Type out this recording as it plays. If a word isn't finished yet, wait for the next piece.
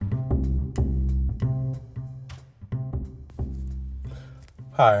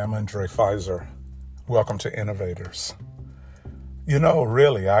Hi, I'm Andre Pfizer. Welcome to Innovators.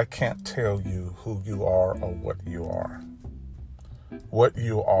 Really, I can't tell you who you are or what you are. What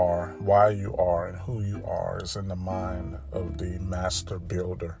you are, why you are, and who you are is in the mind of the master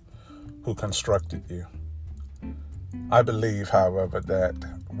builder who constructed you. I believe, however, that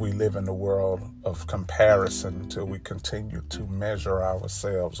we live in a world of comparison until we continue to measure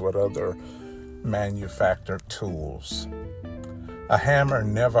ourselves with other manufactured tools. A hammer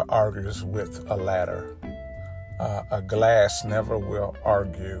never argues with a ladder. A glass never will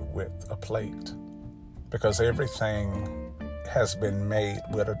argue with a plate because everything has been made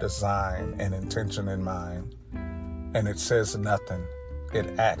with a design and intention in mind, and it says nothing.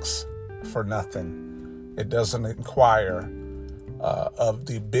 It asks for nothing. It doesn't inquire of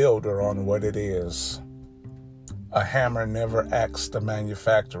the builder on what it is. A hammer never asks the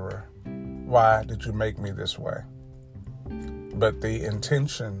manufacturer, "Why did you make me this way?" But the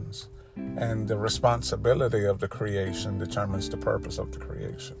intentions and the responsibility of the creation determines the purpose of the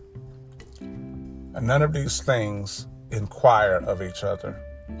creation. And none of these things inquire of each other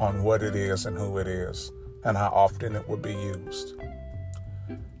on what it is and who it is and how often it will be used.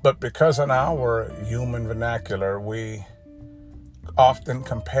 But because in our human vernacular, we often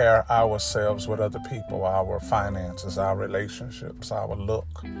compare ourselves with other people, our finances, our relationships, our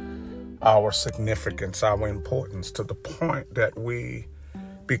look, our significance, our importance, to the point that we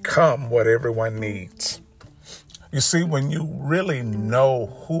become what everyone needs. You see, when you really know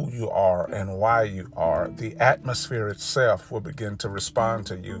who you are and why you are, the atmosphere itself will begin to respond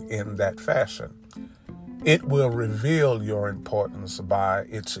to you in that fashion. It will reveal your importance by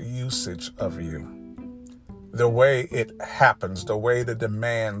its usage of you. The way it happens, the way the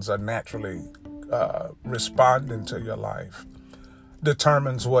demands are naturally responding to your life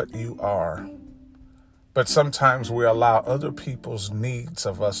determines what you are. But sometimes we allow other people's needs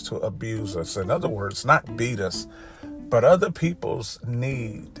of us to abuse us. In other words, not beat us, but other people's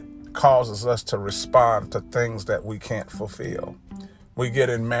need causes us to respond to things that we can't fulfill. We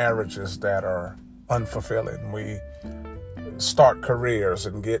get in marriages that are unfulfilling. We start careers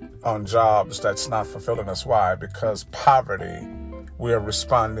and get on jobs that's not fulfilling us. Why? Because poverty, we are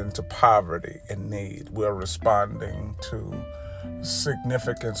responding to poverty and need. We're responding to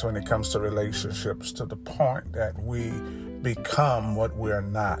significance when it comes to relationships to the point that we become what we're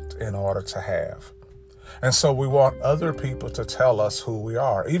not in order to have. And so we want other people to tell us who we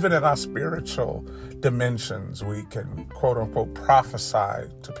are. Even in our spiritual dimensions, we can, quote unquote, prophesy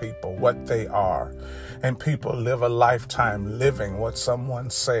to people what they are. And people live a lifetime living what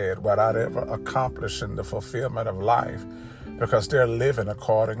someone said without ever accomplishing the fulfillment of life because they're living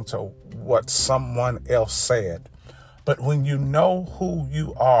according to what someone else said. But when you know who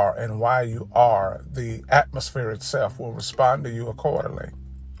you are and why you are, the atmosphere itself will respond to you accordingly.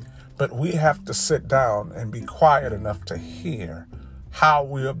 But we have to sit down and be quiet enough to hear how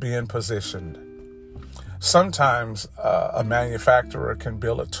we are being positioned. Sometimes a manufacturer can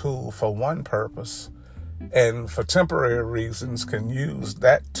build a tool for one purpose and for temporary reasons can use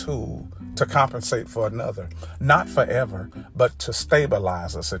that tool to compensate for another. Not forever, but to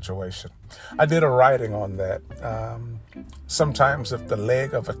stabilize a situation. I did a writing on that. Sometimes if the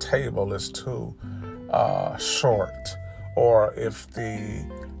leg of a table is too short, or if the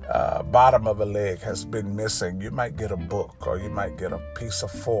bottom of a leg has been missing, you might get a book, or you might get a piece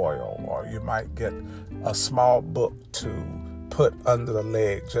of foil, or you might get a small book to put under the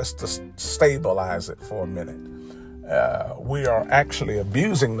leg just to stabilize it for a minute. We are actually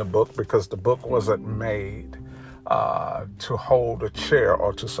abusing the book because the book wasn't made to hold a chair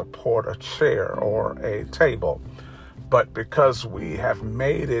or to support a chair or a table. But because we have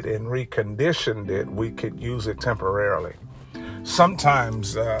made it and reconditioned it, we could use it temporarily.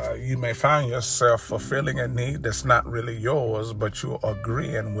 Sometimes you may find yourself fulfilling a need that's not really yours, but you're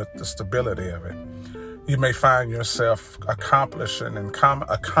agreeing with the stability of it. You may find yourself accomplishing and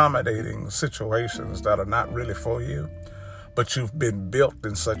accommodating situations that are not really for you, but you've been built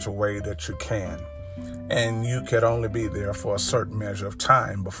in such a way that you can. And you can only be there for a certain measure of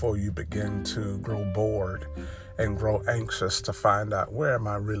time before you begin to grow bored and grow anxious to find out, where am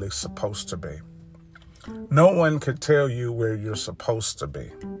I really supposed to be? No one could tell you where you're supposed to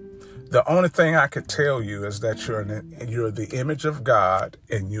be. The only thing I could tell you is that you're the image of God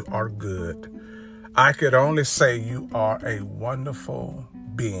and you are good. I could only say you are a wonderful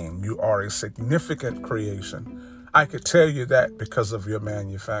being. You are a significant creation. I could tell you that because of your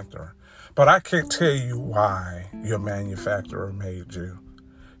manufacturer. But I can't tell you why your manufacturer made you.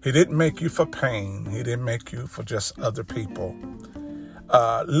 He didn't make you for pain. He didn't make you for just other people.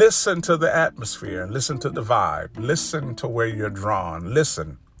 Listen to the atmosphere, listen to the vibe, listen to where you're drawn,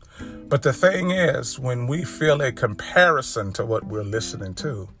 listen. But the thing is, when we feel a comparison to what we're listening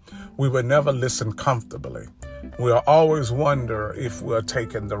to, we will never listen comfortably. We'll always wonder if we're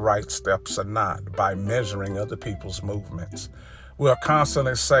taking the right steps or not by measuring other people's movements. We'll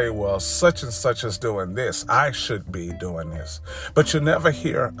constantly say, well, such and such is doing this. I should be doing this. But you never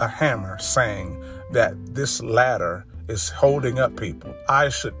hear a hammer saying that this ladder is holding up people. I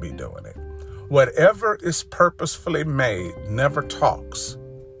should be doing it. Whatever is purposefully made never talks.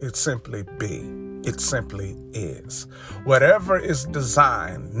 It simply be. It simply is. Whatever is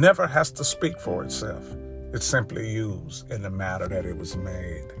designed never has to speak for itself. It's simply used in the matter that it was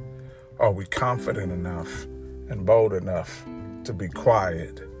made. Are we confident enough and bold enough to be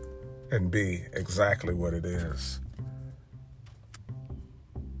quiet and be exactly what it is?